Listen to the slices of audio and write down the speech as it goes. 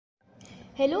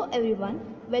Hello everyone,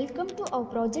 welcome to our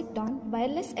project on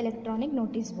wireless electronic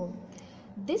notice board.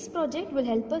 This project will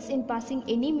help us in passing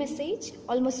any message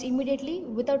almost immediately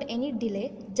without any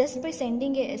delay just by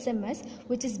sending a SMS,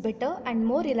 which is better and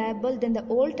more reliable than the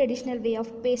old traditional way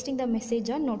of pasting the message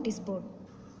on notice board.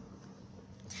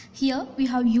 Here we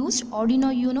have used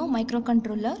Arduino Uno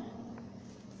microcontroller,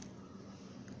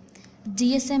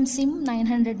 GSM SIM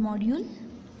 900 module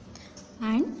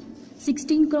and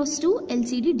 16x2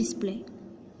 LCD display.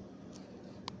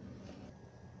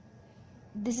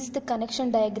 This is the connection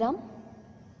diagram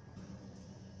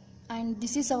and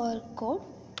this is our code.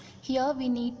 Here we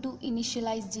need to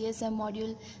initialize GSM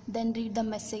module, then read the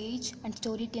message and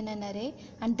store it in an array,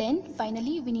 and then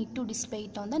finally we need to display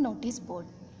it on the notice board.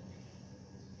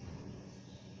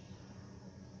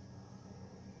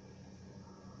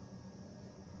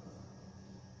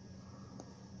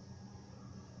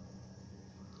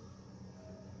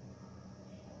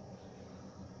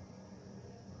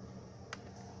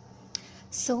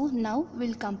 So now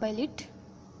we'll compile it.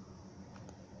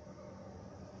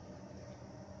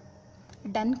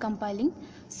 Done compiling.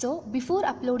 So before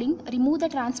uploading, remove the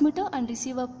transmitter and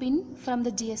receiver pin from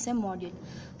the GSM module.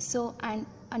 So and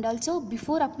also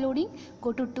before uploading,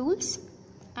 go to tools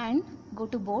and go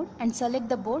to board and select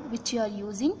the board which you are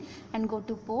using, and go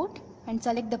to port and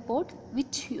select the port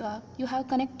which you have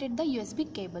connected the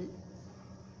USB cable.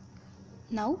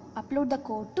 Now upload the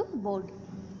code to board.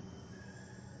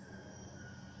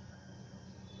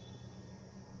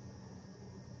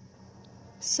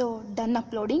 So done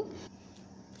uploading.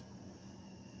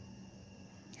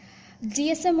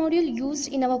 GSM module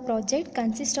used in our project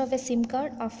consists of a SIM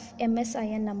card of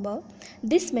MSIN number.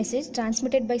 This message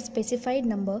transmitted by specified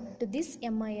number to this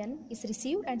MIN is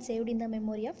received and saved in the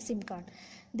memory of SIM card.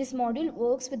 This module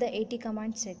works with the AT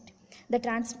command set. The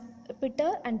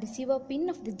transmitter and receiver pin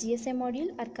of the GSM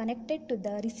module are connected to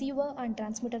the receiver and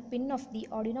transmitter pin of the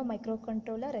Arduino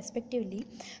microcontroller respectively,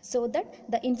 so that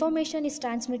the information is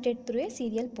transmitted through a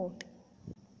serial port.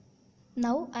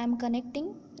 Now I am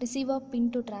connecting receiver pin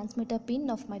to transmitter pin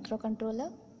of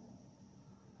microcontroller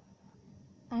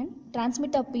and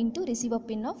transmitter pin to receiver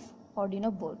pin of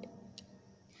Arduino board.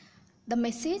 The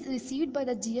message received by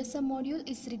the GSM module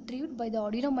is retrieved by the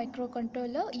Arduino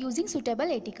microcontroller using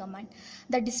suitable AT command.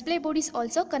 The display board is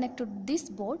also connected to this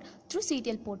board through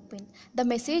serial port pin. The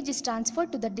message is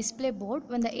transferred to the display board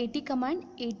when the AT command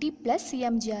AT plus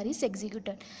CMGR is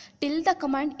executed. Till the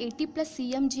command AT plus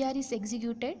CMGR is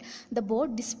executed, the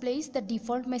board displays the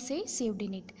default message saved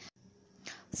in it.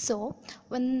 So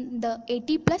when the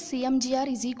AT plus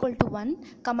CMGR is equal to 1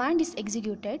 command is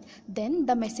executed, then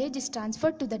the message is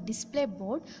transferred to the display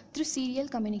board through serial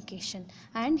communication,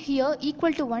 and here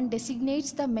equal to 1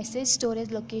 designates the message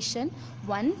storage location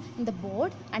 1 in the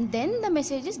board, and then the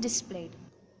message is displayed.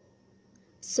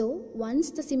 So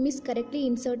once the SIM is correctly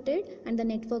inserted and the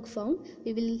network found,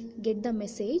 we will get the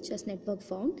message as network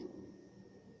found.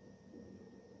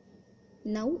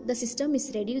 Now the system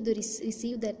is ready to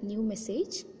receive that new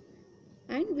message,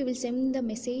 and we will send the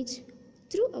message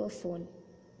through our phone.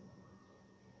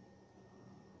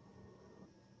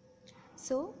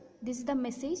 So this is the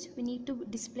message. We need to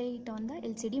display it on the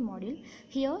LCD module.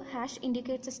 Here hash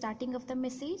indicates the starting of the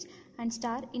message and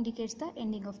star indicates the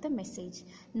ending of the message.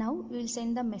 Now we will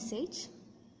send the message.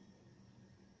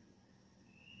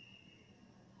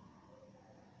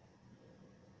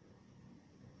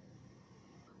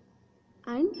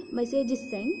 And message is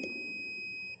sent,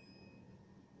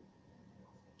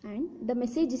 and the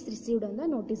message is received on the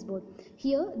notice board.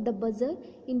 Here the buzzer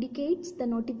indicates the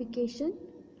notification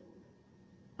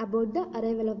about the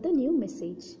arrival of the new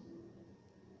message.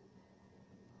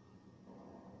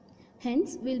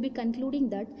 Hence, we will be concluding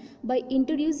that by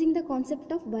introducing the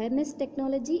concept of wireless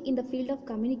technology in the field of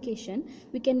communication,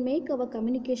 we can make our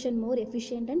communication more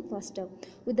efficient and faster.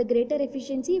 With the greater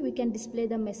efficiency, we can display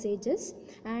the messages,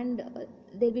 and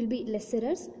there will be less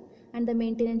errors, and the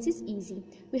maintenance is easy.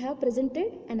 We have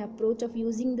presented an approach of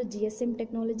using the GSM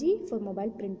technology for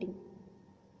mobile printing.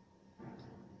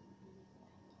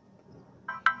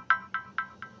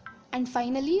 And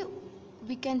finally,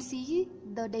 we can see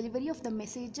the delivery of the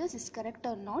messages is correct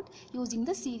or not using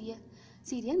the serial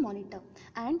monitor,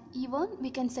 and even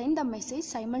we can send the message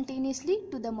simultaneously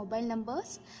to the mobile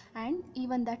numbers, and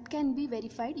even that can be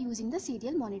verified using the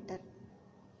serial monitor.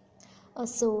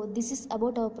 So this is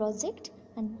about our project,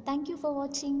 and thank you for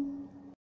watching.